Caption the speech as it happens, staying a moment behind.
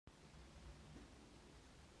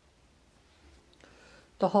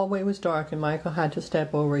The hallway was dark and Michael had to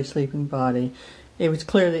step over a sleeping body. It was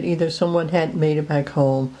clear that either someone hadn't made it back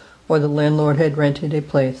home, or the landlord had rented a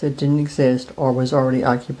place that didn't exist or was already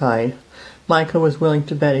occupied. Michael was willing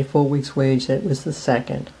to bet a full week's wage that it was the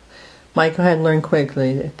second. Michael had learned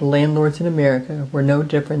quickly that the landlords in America were no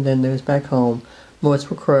different than those back home.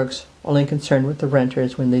 Most were crooks, only concerned with the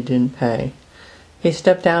renters when they didn't pay. He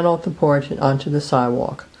stepped down off the porch and onto the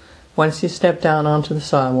sidewalk. Once he stepped down onto the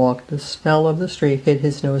sidewalk, the smell of the street hit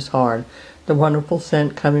his nose hard, the wonderful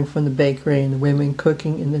scent coming from the bakery and the women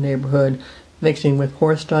cooking in the neighborhood, mixing with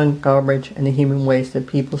horse-dung garbage and the human waste that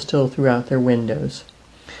people still threw out their windows.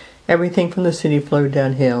 Everything from the city flowed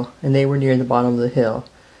downhill, and they were near the bottom of the hill.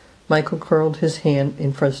 Michael curled his hand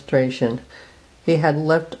in frustration. He had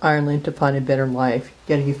left Ireland to find a better life,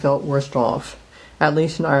 yet he felt worse off. At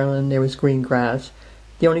least in Ireland there was green grass.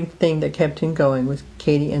 The only thing that kept him going was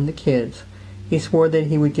Katie and the kids. He swore that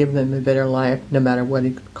he would give them a better life, no matter what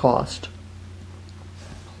it cost.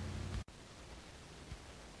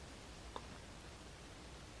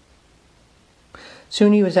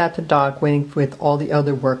 Soon he was at the dock waiting with all the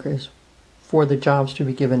other workers for the jobs to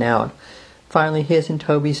be given out. Finally his and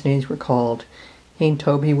Toby's names were called. He and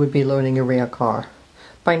Toby would be loading a rail car.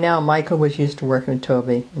 By now Michael was used to working with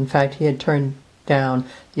Toby. In fact, he had turned down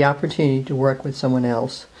the opportunity to work with someone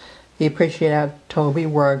else. He appreciated how Toby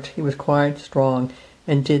worked. He was quiet, strong,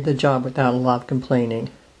 and did the job without a lot of complaining.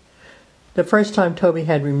 The first time Toby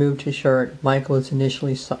had removed his shirt, Michael was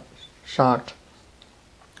initially shocked.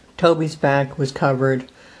 Toby's back was covered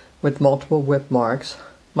with multiple whip marks.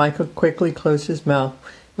 Michael quickly closed his mouth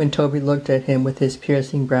when Toby looked at him with his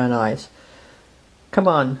piercing brown eyes. "Come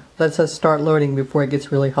on, let's start loading before it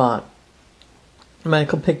gets really hot."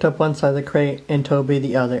 Michael picked up one side of the crate and Toby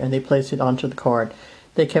the other, and they placed it onto the cart.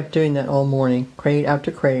 They kept doing that all morning. Crate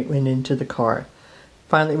after crate went into the cart.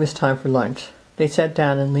 Finally it was time for lunch. They sat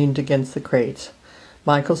down and leaned against the crates.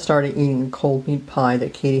 Michael started eating a cold meat pie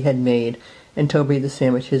that Katie had made, and Toby the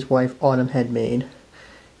sandwich his wife Autumn had made.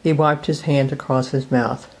 He wiped his hand across his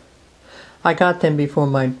mouth. "I got them before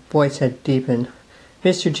my voice had deepened.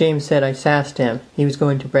 Mr. James said I sassed him. He was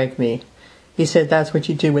going to break me. He said that's what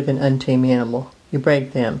you do with an untamed animal. You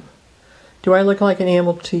break them." "Do I look like an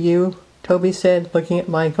animal to you?" Toby said, looking at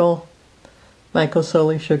Michael. Michael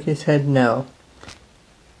slowly shook his head no.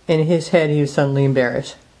 In his head he was suddenly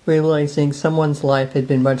embarrassed, realizing someone's life had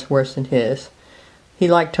been much worse than his. He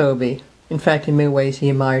liked Toby. In fact, in many ways he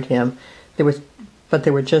admired him. But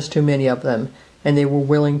there were just too many of them, and they were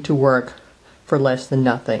willing to work for less than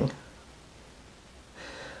nothing.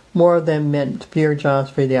 More of them meant fewer jobs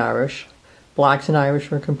for the Irish. Blacks and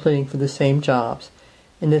Irish were competing for the same jobs,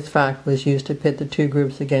 and this fact was used to pit the two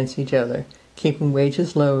groups against each other, keeping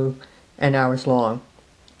wages low and hours long.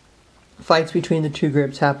 Fights between the two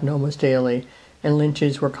groups happened almost daily, and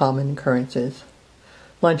lynches were common occurrences.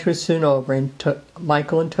 Lunch was soon over, and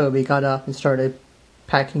Michael and Toby got up and started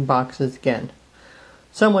packing boxes again.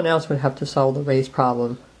 Someone else would have to solve the race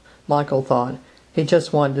problem, Michael thought. He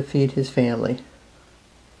just wanted to feed his family.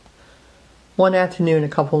 One afternoon, a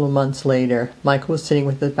couple of months later, Michael was sitting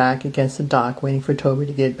with his back against the dock waiting for Toby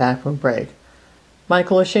to get back from break.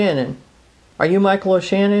 "Michael O'Shannon. Are you Michael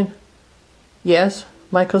O'Shannon?" "Yes,"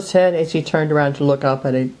 Michael said as he turned around to look up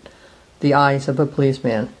at the eyes of a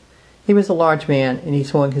policeman. He was a large man, and he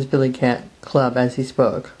swung his billy club as he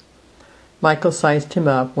spoke. Michael sized him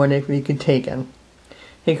up, wondering if he could take him.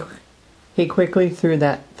 He quickly threw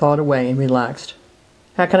that thought away and relaxed.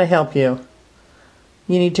 "How can I help you?"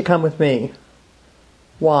 "You need to come with me."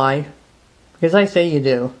 "Why?" "Because I say you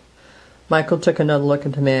do." Michael took another look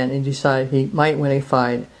at the man and decided he might win a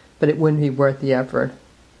fight, but it wouldn't be worth the effort.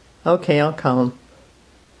 "Okay, I'll come,"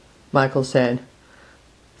 Michael said.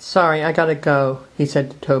 "Sorry, I gotta go," he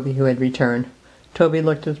said to Toby, who had returned. Toby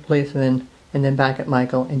looked at the policeman and then back at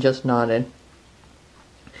Michael and just nodded.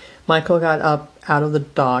 Michael got up out of the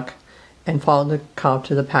dock and followed the cop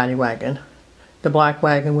to the paddy wagon. The black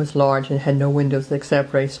wagon was large and had no windows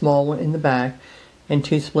except for a small one in the back and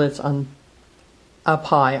two splits up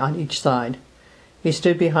high on each side. He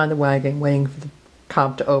stood behind the wagon waiting for the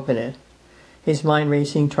cop to open it, his mind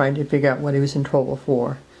racing, trying to figure out what he was in trouble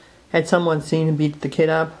for. Had someone seen him beat the kid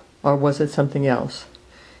up, or was it something else?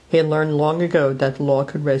 He had learned long ago that the law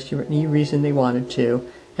could arrest you for any reason they wanted to,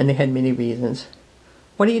 and they had many reasons.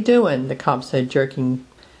 "What are you doing?" the cop said, jerking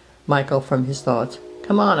Michael from his thoughts.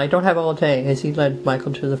 "Come on, I don't have all day," as he led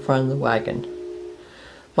Michael to the front of the wagon.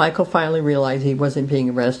 Michael finally realized he wasn't being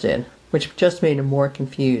arrested, which just made him more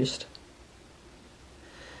confused.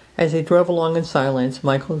 As they drove along in silence,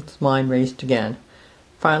 Michael's mind raced again.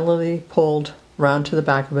 Finally pulled round to the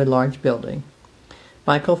back of a large building.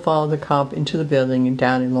 Michael followed the cop into the building and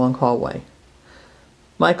down a long hallway.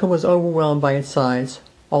 Michael was overwhelmed by its size.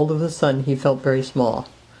 All of a sudden, he felt very small.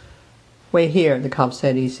 "Wait here," the cop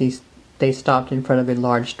said as they stopped in front of a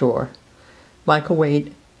large door. Michael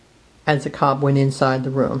waited as the cop went inside the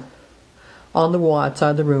room. On the wall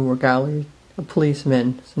outside the room were galleries of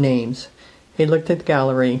policemen's names. He looked at the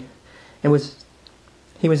gallery and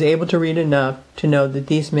he was able to read enough to know that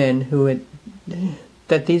these were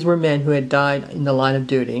men who had died in the line of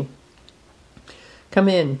duty. "Come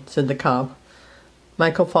in," said the cop.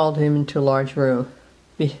 Michael followed him into a large room.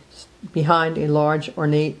 Behind a large,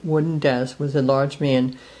 ornate wooden desk was a large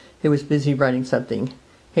man who was busy writing something.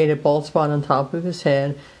 He had a bald spot on top of his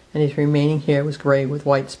head, and his remaining hair was gray with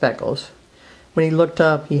white speckles. When he looked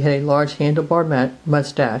up, he had a large handlebar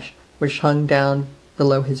mustache, which hung down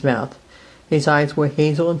below his mouth. His eyes were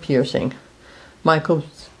hazel and piercing. Michael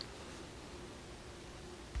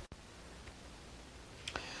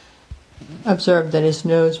observed that his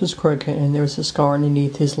nose was crooked and there was a scar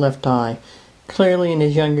underneath his left eye. Clearly, in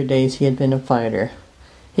his younger days, he had been a fighter.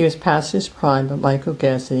 He was past his prime, but Michael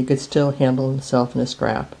guessed that he could still handle himself in a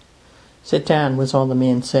scrap. "Sit down," was all the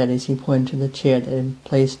man said as he pointed to the chair that had been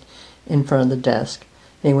placed in front of the desk,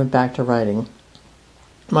 and he went back to writing.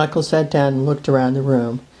 Michael sat down and looked around the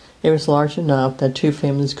room. It was large enough that two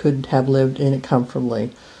families could have lived in it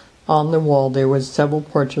comfortably. On the wall there were several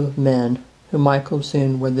portraits of men, who Michael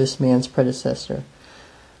assumed were this man's predecessor.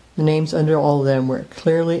 The names under all of them were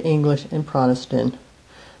clearly English and Protestant.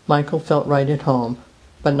 Michael felt right at home,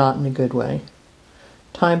 but not in a good way.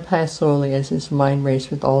 Time passed slowly as his mind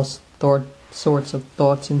raced with all sorts of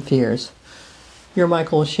thoughts and fears. "You're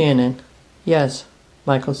Michael Shannon." "Yes,"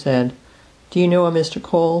 Michael said. "Do you know a Mr.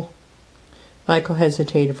 Cole?" Michael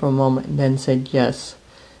hesitated for a moment and then said yes.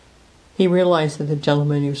 He realized that the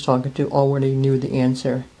gentleman he was talking to already knew the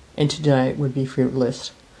answer, and to deny it would be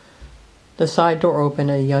fruitless. The side door opened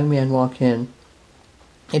and a young man walked in.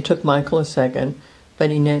 It took Michael a second, but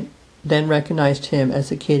he then recognized him as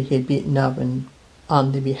the kid he had beaten up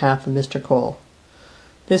on the behalf of Mr. Cole.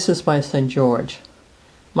 "This is my son George."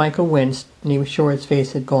 Michael winced, and he was sure his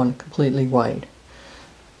face had gone completely white.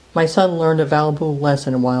 "My son learned a valuable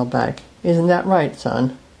lesson a while back. Isn't that right,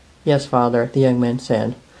 son?" "Yes, father," the young man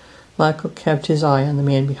said. Michael kept his eye on the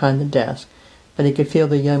man behind the desk, but he could feel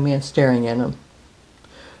the young man staring at him.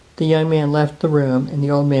 The young man left the room, and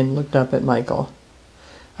the old man looked up at Michael.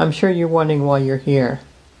 "I'm sure you're wondering why you're here."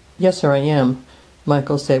 "Yes, sir, I am,"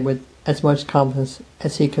 Michael said with as much confidence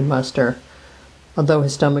as he could muster, although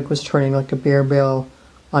his stomach was turning like a bear barrel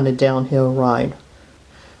on a downhill ride.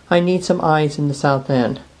 "I need some eyes in the South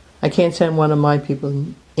End. I can't send one of my people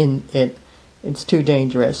in it. It's too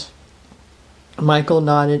dangerous." Michael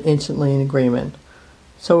nodded instantly in agreement.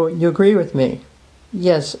 "So you agree with me?"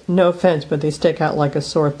 "Yes, no offense, but they stick out like a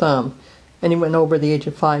sore thumb. Anyone over the age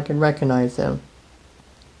of 5 can recognize them."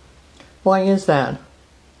 "Why is that?"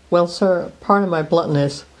 "Well, sir, pardon my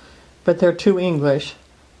bluntness, but they're too English.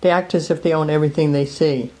 They act as if they own everything they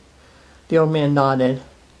see." The old man nodded.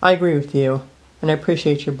 "I agree with you, and I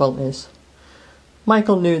appreciate your bluntness."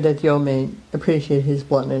 Michael knew that the old man appreciated his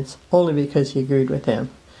bluntness only because he agreed with him.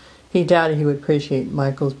 He doubted he would appreciate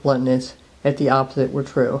Michael's bluntness if the opposite were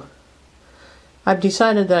true. "I've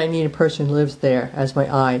decided that I need a person who lives there as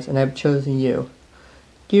my eyes, and I've chosen you.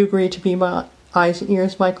 Do you agree to be my eyes and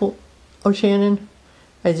ears, Michael O'Shannon?"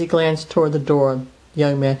 As he glanced toward the door the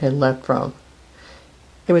young man had left from.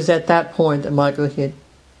 It was at that point that Michael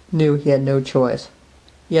knew he had no choice.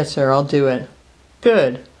 "Yes, sir, I'll do it."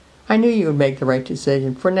 "Good. I knew you would make the right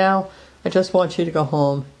decision. For now, I just want you to go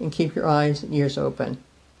home and keep your eyes and ears open.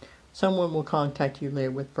 Someone will contact you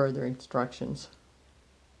later with further instructions."